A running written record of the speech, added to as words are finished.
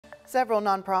Several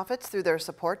nonprofits threw their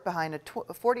support behind a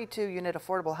 42-unit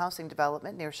affordable housing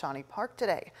development near Shawnee Park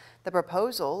today. The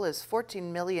proposal is $14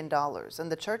 million,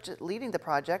 and the church leading the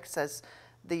project says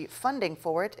the funding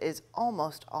for it is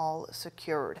almost all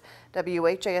secured.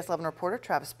 WHAS 11 reporter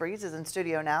Travis Breeze is in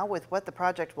studio now with what the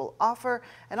project will offer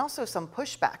and also some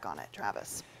pushback on it.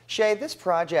 Travis. Shay, this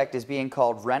project is being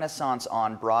called Renaissance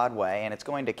on Broadway, and it's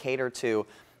going to cater to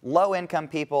low-income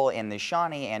people in the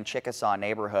Shawnee and Chickasaw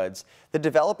neighborhoods. The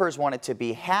developers want it to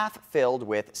be half filled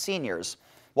with seniors.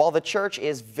 While the church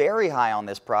is very high on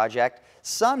this project,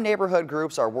 some neighborhood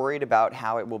groups are worried about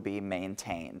how it will be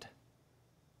maintained.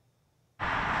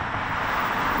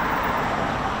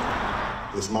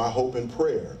 It's my hope and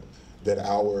prayer that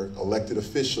our elected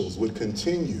officials would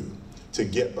continue to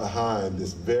get behind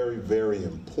this very, very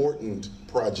important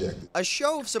project. A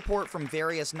show of support from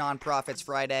various nonprofits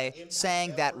Friday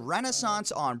saying that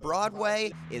Renaissance on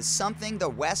Broadway is something the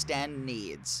West End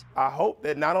needs. I hope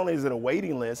that not only is it a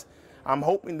waiting list, I'm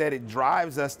hoping that it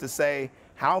drives us to say,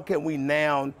 how can we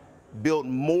now build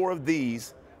more of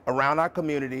these around our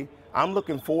community? I'm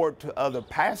looking forward to other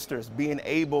pastors being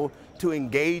able to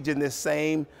engage in this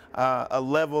same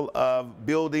level of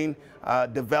building,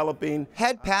 developing.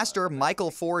 Head pastor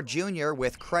Michael Ford Jr.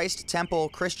 with Christ Temple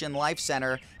Christian Life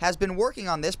Center has been working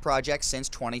on this project since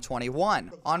 2021.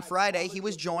 On Friday, he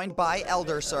was joined by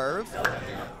ElderServe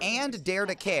and Dare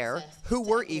to Care, who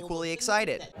were equally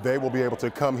excited. They will be able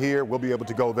to come here, we'll be able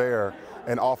to go there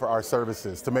and offer our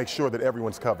services to make sure that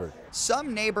everyone's covered.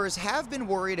 Some neighbors have been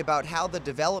worried about how the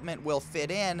development will fit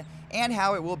in and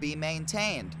how it will be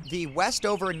maintained. The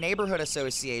Westover Neighborhood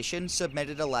Association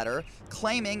submitted a letter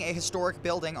claiming a historic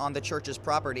building on the church's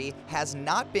property has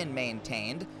not been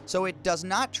maintained, so it does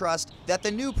not trust that the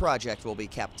new project will be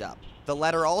kept up. The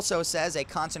letter also says a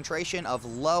concentration of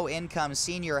low-income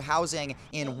senior housing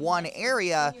in one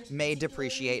area may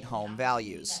depreciate home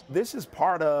values. This is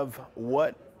part of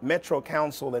what Metro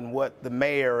Council and what the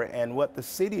mayor and what the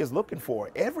city is looking for.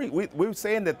 We're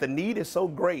saying that the need is so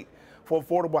great for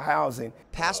affordable housing.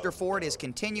 Pastor Ford is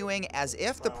continuing as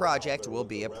if the project will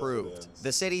be approved.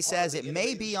 The city says it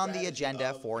may be on the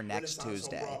agenda for next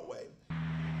Tuesday.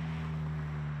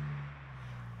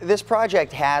 This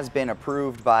project has been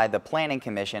approved by the Planning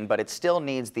Commission, but it still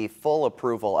needs the full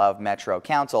approval of Metro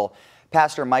Council.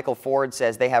 Pastor Michael Ford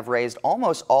says they have raised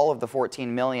almost all of the $14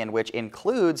 million, which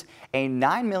includes a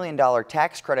 $9 million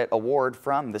tax credit award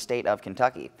from the state of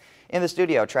Kentucky. In the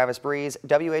studio, Travis Breeze,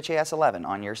 WHAS 11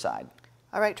 on your side.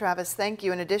 All right, Travis, thank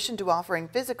you. In addition to offering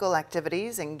physical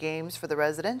activities and games for the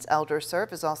residents,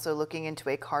 ElderServe is also looking into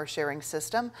a car sharing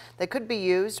system that could be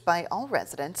used by all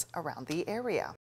residents around the area.